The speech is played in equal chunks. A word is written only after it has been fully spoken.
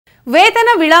ವೇತನ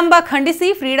ವಿಳಂಬ ಖಂಡಿಸಿ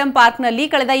ಫ್ರೀಡಂ ಪಾರ್ಕ್ನಲ್ಲಿ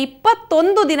ಕಳೆದ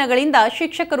 21 ದಿನಗಳಿಂದ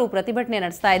ಶಿಕ್ಷಕರು ಪ್ರತಿಭಟನೆ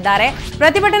ನಡೆಸ್ತಾ ಇದ್ದಾರೆ.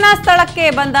 ಪ್ರತಿಭಟನಾ ಸ್ಥಳಕ್ಕೆ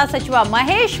ಬಂದ ಸಚಿವ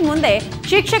ಮಹೇಶ್ ಮುಂದೆ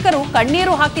ಶಿಕ್ಷಕರು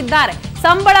ಕಣ್ಣೀರು ಹಾಕಿದ್ದಾರೆ.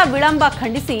 ಸಂಬಳ ವಿಳಂಬ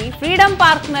ಖಂಡಿಸಿ ಫ್ರೀಡಂ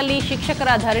ಪಾರ್ಕ್ನಲ್ಲಿ ಶಿಕ್ಷಕರ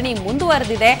ಧರಣಿ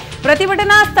ಮುಂದುವರೆದಿದೆ.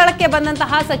 ಪ್ರತಿಭಟನಾ ಸ್ಥಳಕ್ಕೆ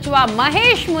ಬಂದಂತಹ ಸಚಿವ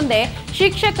ಮಹೇಶ್ ಮುಂದೆ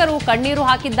ಶಿಕ್ಷಕರು ಕಣ್ಣೀರು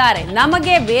ಹಾಕಿದ್ದಾರೆ.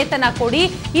 ನಮಗೆ ವೇತನ ಕೊಡಿ,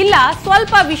 ಇಲ್ಲ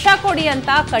ಸ್ವಲ್ಪ ವಿಷ ಕೊಡಿ ಅಂತ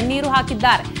ಕಣ್ಣೀರು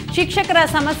ಹಾಕಿದ್ದಾರೆ. ಶಿಕ್ಷಕರ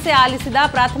ಸಮಸ್ಯೆ ಆಲಿಸಿದ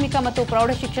ಪ್ರಾಥಮಿಕ ಮತ್ತು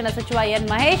ಪ್ರೌಢಶಿಕ್ಷಣ ಸಚಿವ ಎನ್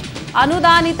ಮಹೇಶ್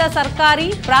ಅನುದಾನಿತ ಸರ್ಕಾರಿ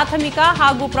ಪ್ರಾಥಮಿಕ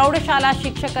ಹಾಗೂ ಪ್ರೌಢಶಾಲಾ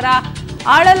ಶಿಕ್ಷಕರ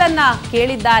ಆಳಲನ್ನ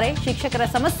ಕೇಳಿದ್ದಾರೆ. ಶಿಕ್ಷಕರ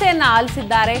ಸಮಸ್ಯೆಯನ್ನ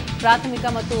ಆಲಿಸಿದ್ದಾರೆ. ಪ್ರಾಥಮಿಕ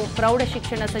ಮತ್ತು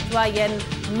ಪ್ರೌಢಶಿಕ್ಷಣ ಸಚಿವ ಎನ್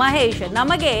ಮಹೇಶ್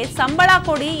ನಮಗೆ ಸಂಬಳ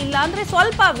ಕೊಡಿ, ಇಲ್ಲಾಂದ್ರೆ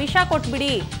ಸ್ವಲ್ಪ ವಿಷ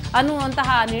ಕೊಟ್ಬಿಡಿ ಅನ್ನುವಂತಹ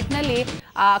ನಿಟ್ಟಿನಲ್ಲಿ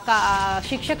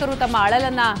ಶಿಕ್ಷಕರು ತಮ್ಮ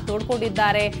ಅಳಲನ್ನ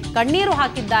ತೋಡ್ಕೊಂಡಿದ್ದಾರೆ, ಕಣ್ಣೀರು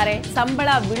ಹಾಕಿದ್ದಾರೆ. ಸಂಬಳ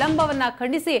ವಿಳಂಬವನ್ನ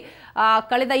ಖಂಡಿಸಿ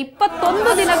ಕಳೆದ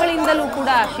 21 ದಿನಗಳಿಂದಲೂ ಕೂಡ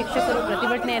ಶಿಕ್ಷಕರು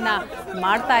ಪ್ರತಿಭಟನೆಯನ್ನ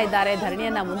ಮಾಡ್ತಾ ಇದ್ದಾರೆ,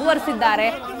 ಧರಣಿಯನ್ನ ಮುಂದುವರಿಸಿದ್ದಾರೆ.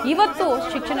 ಇವತ್ತು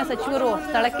ಶಿಕ್ಷಣ ಸಚಿವರು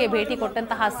ಸ್ಥಳಕ್ಕೆ ಭೇಟಿ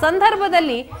ಕೊಟ್ಟಂತಹ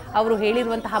ಸಂದರ್ಭದಲ್ಲಿ ಅವರು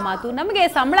ಹೇಳಿರುವಂತಹ ಮಾತು, ನಮಗೆ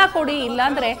ಸಂಬಳ ಕೊಡಿ,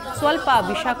 ಇಲ್ಲಾಂದ್ರೆ ಸ್ವಲ್ಪ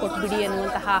ವಿಷ ಕೊಟ್ಬಿಡಿ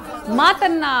ಅನ್ನುವಂತಹ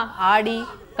ಮಾತನ್ನ ಆಡಿ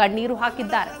ಕಣ್ಣೀರು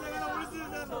ಹಾಕಿದ್ದಾರೆ.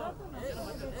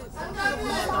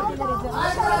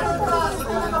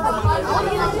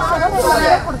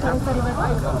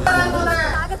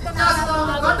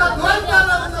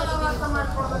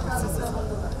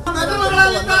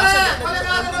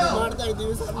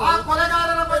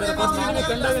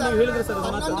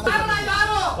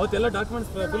 ಅವತ್ತೆಲ್ಲ ಡಾಕ್ಯುಮೆಂಟ್ಸ್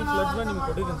ಫುಲ್ ಫ್ಲಡ್ ಮಾಡಿ ನಿಮ್ಗೆ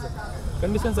ಕೊಟ್ಟಿದ್ದೀನಿ ಸರ್.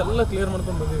 ಕಂಡೀಷನ್ಸ್ ಎಲ್ಲ ಕ್ಲಿಯರ್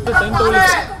ಮಾಡ್ಕೊಂಡು ಬಂದಿದ್ದೀವಿ. ಟೈಮ್ ತಗೊಳ್ಳಿ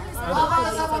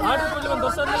ಆರ್ಡರ್ ಒಂದು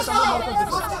ವರ್ಷ ಆದ್ಮೇಲೆ ಸಂಬಳ ಮಾಡ್ಕೊಳ್ತೀವಿ.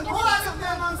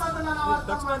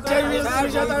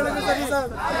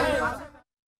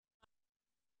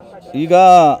 ಈಗ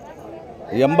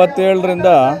 87ರಿಂದ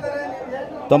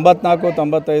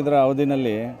 94-95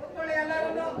 ಅವಧಿನಲ್ಲಿ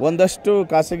ಒಂದಷ್ಟು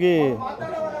ಖಾಸಗಿ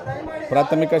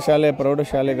ಪ್ರಾಥಮಿಕ ಶಾಲೆ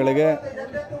ಪ್ರೌಢಶಾಲೆಗಳಿಗೆ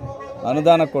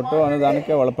ಅನುದಾನ ಕೊಟ್ಟು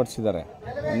ಅನುದಾನಕ್ಕೆ ಒಳಪಡಿಸಿದ್ದಾರೆ.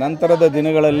 ನಂತರದ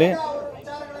ದಿನಗಳಲ್ಲಿ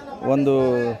ಒಂದು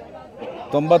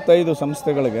 95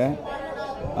 ಸಂಸ್ಥೆಗಳಿಗೆ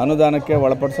ಅನುದಾನಕ್ಕೆ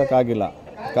ಒಳಪಡಿಸೋಕ್ಕಾಗಿಲ್ಲ.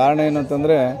 ಕಾರಣ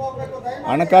ಏನಂತಂದರೆ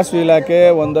ಹಣಕಾಸು ಇಲಾಖೆ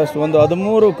ಒಂದು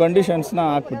 13 ಕಂಡೀಷನ್ಸ್ನ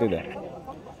ಹಾಕ್ಬಿಟ್ಟಿದೆ.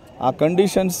 ಆ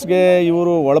ಕಂಡೀಷನ್ಸ್ಗೆ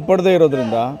ಇವರು ಒಳಪಡದೇ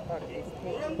ಇರೋದ್ರಿಂದ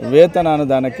ವೇತನ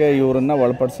ಅನುದಾನಕ್ಕೆ ಇವರನ್ನು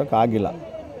ಒಳಪಡಿಸೋಕ್ಕಾಗಿಲ್ಲ.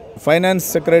 ಫೈನಾನ್ಸ್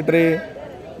ಸೆಕ್ರೆಟರಿ,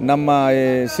 ನಮ್ಮ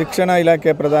ಶಿಕ್ಷಣ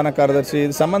ಇಲಾಖೆ ಪ್ರಧಾನ ಕಾರ್ಯದರ್ಶಿ,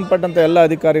 ಇದು ಸಂಬಂಧಪಟ್ಟಂಥ ಎಲ್ಲ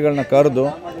ಅಧಿಕಾರಿಗಳನ್ನ ಕರೆದು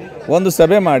ಒಂದು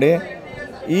ಸಭೆ ಮಾಡಿ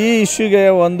ಈ ಇಶ್ಯೂಗೆ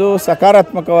ಒಂದು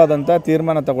ಸಕಾರಾತ್ಮಕವಾದಂಥ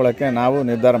ತೀರ್ಮಾನ ತಗೊಳ್ಳೋಕ್ಕೆ ನಾವು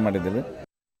ನಿರ್ಧಾರ ಮಾಡಿದ್ದೀವಿ.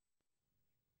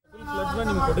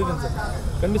 ನಿಮ್ಗೆ ಕೊಟ್ಟಿದ್ದೀನಿ ಸರ್.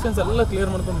 ಕಂಡೀಷನ್ಸ್ ಎಲ್ಲ ಕ್ಲಿಯರ್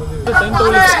ಮಾಡ್ಕೊಂಡು ಬಂದಿದ್ದೀವಿ. ಟೈಮ್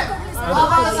ತಗೊಳ್ಳಿ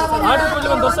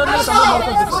ಆರ್ಡರ್ ಒಂದು ವರ್ಷ ಆದ್ಮೇಲೆ ಸಂಬಳ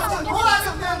ಮಾಡ್ಕೊಳ್ತೀವಿ.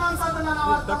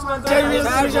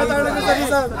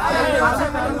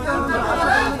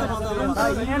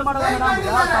 ಏನ್ ಮಾಡೋದು,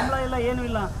 ಸಂಬಳ ಇಲ್ಲ, ಏನೂ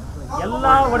ಇಲ್ಲ, ಎಲ್ಲ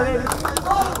ಒಡವೆ